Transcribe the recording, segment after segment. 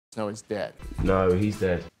No, he's dead. No, he's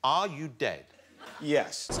dead. Are you dead?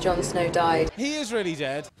 Yes. Jon Snow died. He is really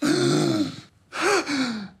dead.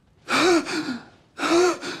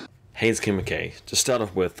 Hey, it's Kim McKay. To start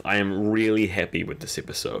off with, I am really happy with this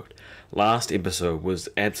episode. Last episode was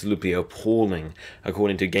absolutely appalling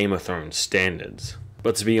according to Game of Thrones standards.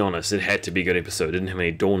 But to be honest, it had to be a good episode. It didn't have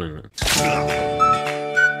any dawn in it.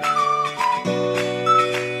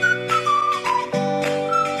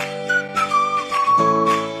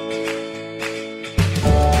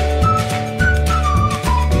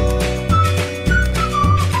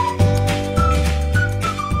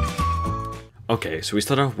 Okay, so we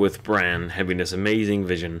start off with Bran having this amazing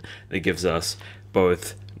vision that gives us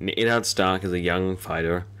both Eddard Stark as a young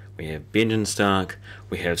fighter, we have Benjen Stark,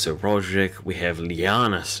 we have Sir Roderick, we have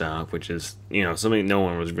Lyanna Stark, which is, something no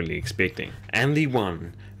one was really expecting. And the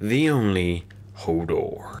one, the only,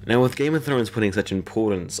 Hodor. Now, with Game of Thrones putting such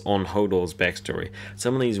importance on Hodor's backstory,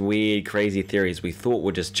 some of these weird, crazy theories we thought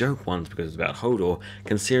were just joke ones because it's about Hodor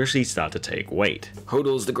can seriously start to take weight.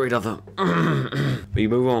 Hodor's the great other. We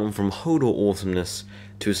move on from Hodor awesomeness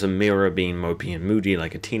to Samira being mopey and moody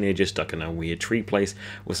like a teenager stuck in a weird tree place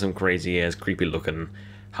with some crazy-ass, creepy-looking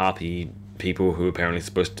harpy people who are apparently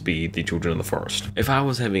supposed to be the children of the forest. If I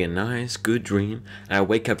was having a nice, good dream and I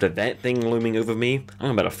wake up to that thing looming over me,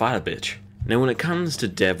 I'm about to fight a bitch. Now, when it comes to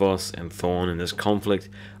Davos and Thorne and this conflict,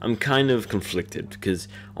 I'm kind of conflicted, because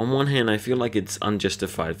on one hand I feel like it's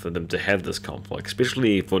unjustified for them to have this conflict,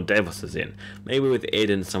 especially for Davos's end. Maybe with Ed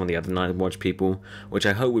and some of the other Night Watch people, which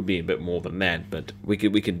I hope would be a bit more than that, but we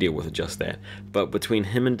could deal with just that. But between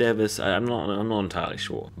him and Davos, I'm not entirely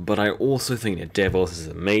sure. But I also think that Davos is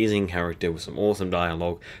an amazing character with some awesome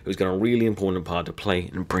dialogue, who's got a really important part to play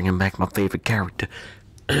in bringing back my favourite character.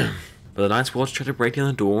 But the Night's Watch try to break down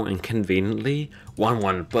the door, and conveniently,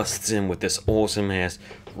 1-1 busts in with this awesome ass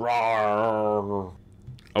roar.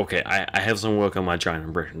 Okay, I have some work on my giant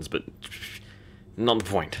impressions, but not the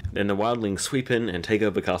point. Then the wildlings sweep in and take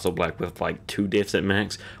over Castle Black with like 2 deaths at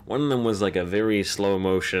max. One of them was like a very slow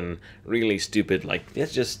motion, really stupid, like,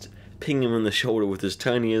 let's just ping him in the shoulder with his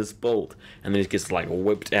tiniest bolt, and then he gets like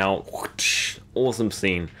whipped out. Whoosh, awesome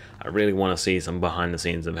scene. I really want to see some behind the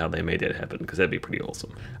scenes of how they made that happen, because that'd be pretty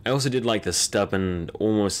awesome. I also did like the stubborn,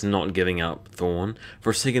 almost not giving up Thorne.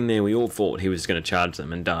 For a second there we all thought he was going to charge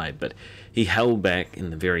them and die, but he held back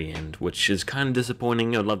in the very end, which is kind of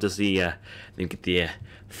disappointing. I'd love to see them get their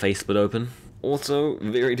face split open. Also,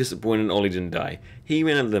 very disappointed Ollie didn't die. He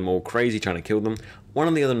ran at them all crazy trying to kill them. One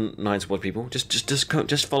of the other Night's Watch people,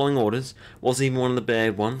 just following orders, wasn't even one of the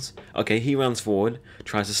bad ones. Okay, he runs forward,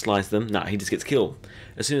 tries to slice them. Nah, he just gets killed.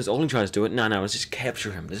 As soon as Ollie tries to do it, no, let's just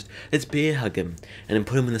capture him. Let's bear hug him, and then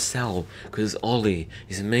put him in the cell, because Ollie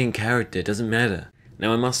is the main character, it doesn't matter.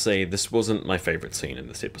 Now, I must say, this wasn't my favourite scene in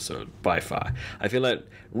this episode, by far. I feel like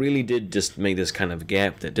really did just make this kind of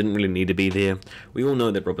gap that didn't really need to be there. We all know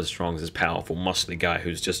that Robert Strong's this powerful, muscly guy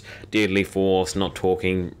who's just deadly force, not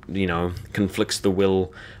talking, conflicts the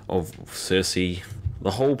will of Cersei.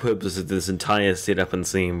 The whole purpose of this entire setup and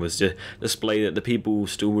scene was to display that the people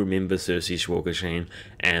still remember Cersei Schwarzenegger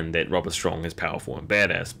and that Robert Strong is powerful and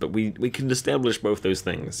badass, but we can establish both those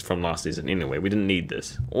things from last season anyway. We didn't need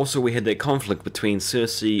this. Also, we had that conflict between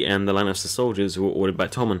Cersei and the Lannister soldiers who were ordered by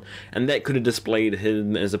Tommen, and that could have displayed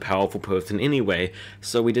him as a powerful person anyway,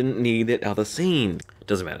 so we didn't need that other scene.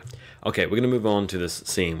 Doesn't matter. Okay, we're going to move on to this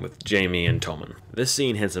scene with Jaime and Tommen. This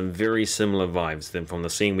scene had some very similar vibes than from the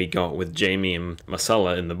scene we got with Jaime and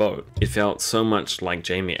Myrcella in the boat. It felt so much like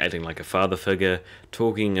Jaime acting like a father figure,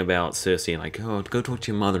 talking about Cersei like, oh, go talk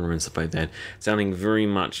to your mother and stuff like that, sounding very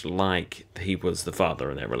much like he was the father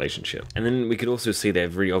in that relationship. And then we could also see that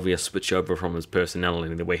very obvious switch over from his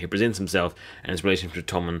personality, the way he presents himself, and his relationship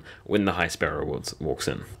to Tommen when the High Sparrow walks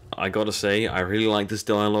in. I gotta say, I really like this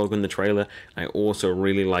dialogue in the trailer. I also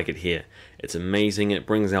really like it here. It's amazing. It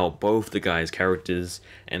brings out both the guys' characters,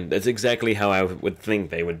 and that's exactly how I would think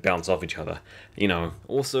they would bounce off each other.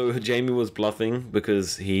 Also, Jaime was bluffing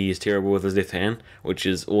because he's terrible with his left hand, which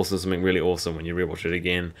is also something really awesome when you rewatch it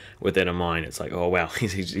again with that in mind. It's like, oh wow,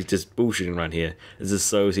 he's just bullshitting right here. This is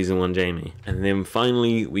so Season 1 Jaime. And then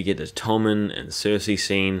finally, we get this Tommen and Cersei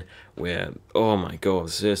scene where, oh my god,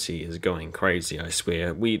 Cersei is going crazy, I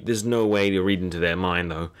swear. There's no way to read into their mind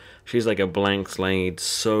though. She's like a blank slate,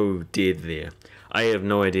 so dead there. I have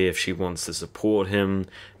no idea if she wants to support him,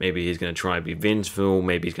 maybe he's going to try to be vengeful,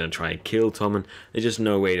 maybe he's going to try to kill Tommen. There's just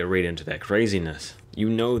no way to read into that craziness.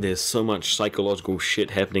 There's so much psychological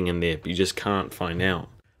shit happening in there, but you just can't find out.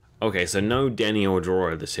 Okay, so no Dany or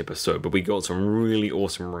Jorah this episode, but we got some really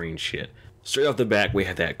awesome marine shit. Straight off the bat, we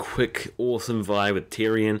have that quick, awesome vibe with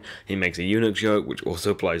Tyrion. He makes a eunuch joke, which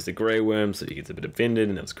also applies to Grey Worm, so he gets a bit offended,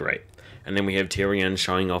 and that's great. And then we have Tyrion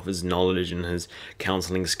showing off his knowledge and his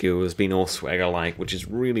counseling skills, being all swagger-like, which is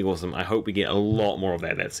really awesome. I hope we get a lot more of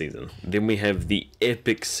that season. Then we have the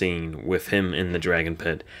epic scene with him in the dragon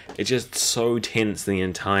pit. It's just so tense the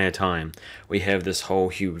entire time. We have this whole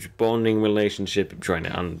huge bonding relationship, trying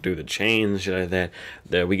to undo the chains, shit like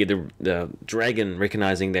that. We get the dragon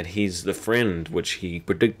recognizing that he's the friend, which he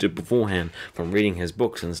predicted beforehand from reading his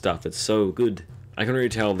books and stuff. It's so good. I can already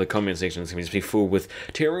tell the comment section is going to be full with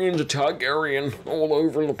Tyrion's a Targaryen all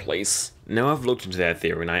over the place. Now I've looked into that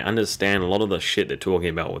theory and I understand a lot of the shit they're talking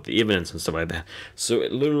about with the evidence and stuff like that. So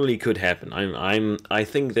it literally could happen. I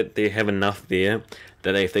think that they have enough there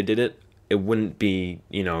that if they did it, it wouldn't be,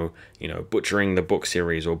 you know, butchering the book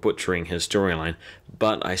series or butchering his storyline.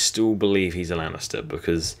 But I still believe he's a Lannister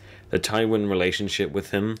because the Tywin relationship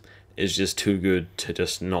with him is just too good to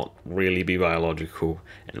just not really be biological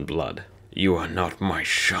and blood. You are not my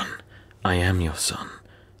son. I am your son.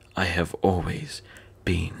 I have always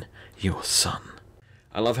been your son.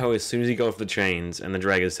 I love how as soon as he got off the chains and the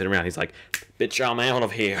dragons sit around, he's like, bitch, I'm out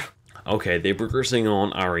of here. Okay, they're progressing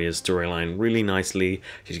on Arya's storyline really nicely.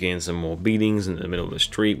 She's getting some more beatings in the middle of the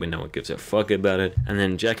street when no one gives a fuck about it. And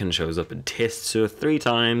then Jaqen shows up and tests her 3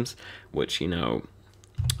 times, which, you know,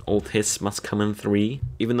 all tests must come in 3.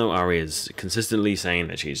 Even though Arya is consistently saying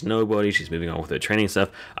that she's nobody, she's moving on with her training stuff,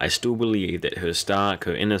 I still believe that her Stark,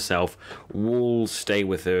 her inner self, will stay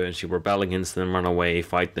with her and she'll rebel against them, run away,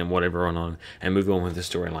 fight them, whatever on, and move on with the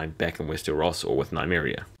storyline back in Westeros or with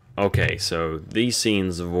Nymeria. Okay, so these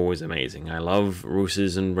scenes are always amazing. I love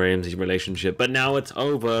Roos's and Ramsay's relationship, but now it's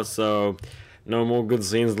over, so no more good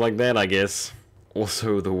scenes like that, I guess.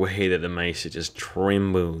 Also, the way that the Maester just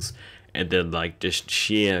trembles and then like just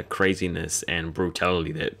sheer craziness and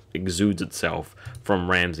brutality that exudes itself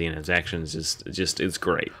from Ramsay and his actions just it's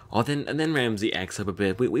great. Oh, then Ramsay acts up a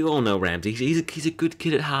bit. We all know Ramsay. He's a good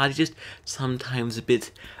kid at heart. He's just sometimes a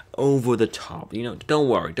bit over the top. You know, don't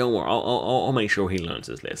worry. I'll make sure he learns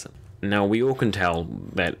his lesson. Now we all can tell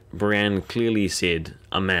that Brienne clearly said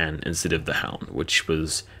a man instead of the Hound, which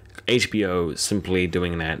was HBO simply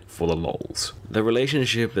doing that for the lols. The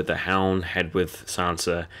relationship that the Hound had with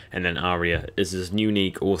Sansa and then Arya is this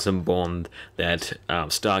unique, awesome bond that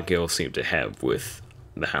Stargirl seemed to have with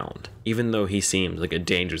the Hound. Even though he seems like a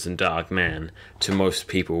dangerous and dark man to most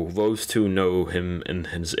people, those two know him in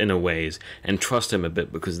his inner ways and trust him a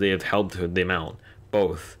bit because they have helped them out,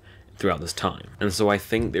 both, throughout this time. And so I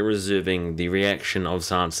think they're reserving the reaction of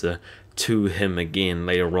Sansa to him again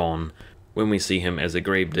later on, when we see him as a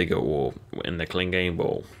gravedigger or in the Clegane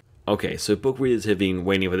Bowl. Okay, so book readers have been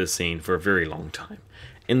waiting for this scene for a very long time.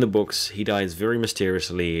 In the books, he dies very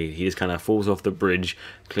mysteriously. He just kind of falls off the bridge,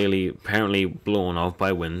 clearly, apparently blown off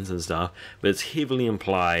by winds and stuff, but it's heavily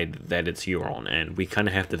implied that it's Euron, and we kind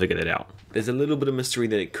of have to figure that out. There's a little bit of mystery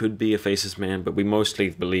that it could be a Faceless Man, but we mostly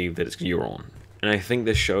believe that it's Euron. And I think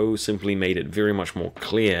the show simply made it very much more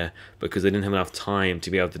clear because they didn't have enough time to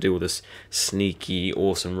be able to do all this sneaky,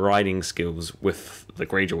 awesome writing skills with the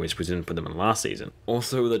Greyjoys presented for them in last season.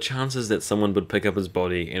 Also, the chances that someone would pick up his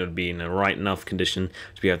body and it would be in the right enough condition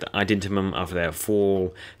to be able to identify him after that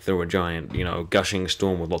fall through a giant, you know, gushing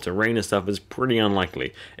storm with lots of rain and stuff is pretty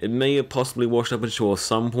unlikely. It may have possibly washed up on shore at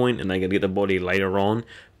some point and they could get the body later on,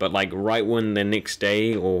 but like right when the next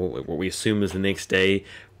day, or what we assume is the next day,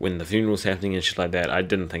 when the funeral's happening and shit like that, I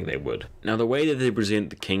didn't think they would. Now, the way that they present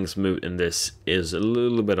the King's Moot in this is a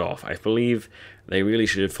little bit off. I believe they really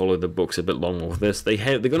should have followed the books a bit longer with this. They're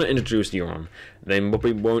going to introduce Euron. They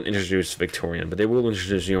probably won't introduce Victorian, but they will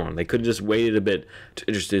introduce Euron. They could have just waited a bit to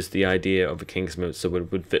introduce the idea of a King's Moot so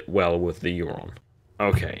it would fit well with the Euron.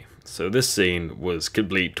 Okay, so this scene was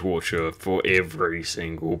complete torture for every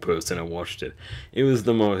single person who watched it. It was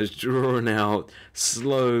the most drawn out,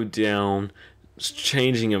 slowed down,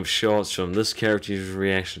 changing of shots from this character's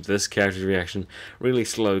reaction to this character's reaction, really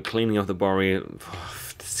slow, cleaning up the body.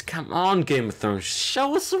 Come on, Game of Thrones,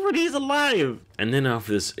 show us already he's alive! And then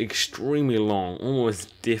after this extremely long,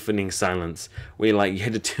 almost deafening silence, where like you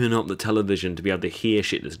had to turn up the television to be able to hear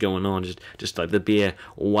shit that's going on, just like the bare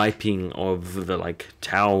wiping of the like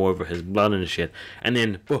towel over his blood and shit, and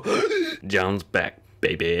then John's back,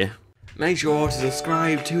 baby. Make sure to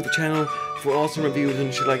subscribe to the channel for awesome reviews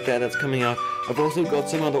and shit like that that's coming out. I've also got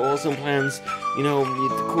some other awesome plans, you know,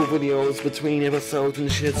 cool videos between episodes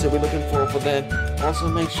and shit, so we're looking forward for that. Also,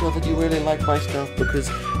 make sure that you really like my stuff because,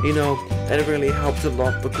 you know, that really helps a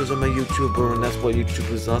lot because I'm a YouTuber and that's what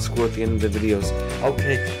YouTubers ask for at the end of the videos.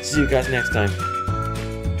 Okay, see you guys next time.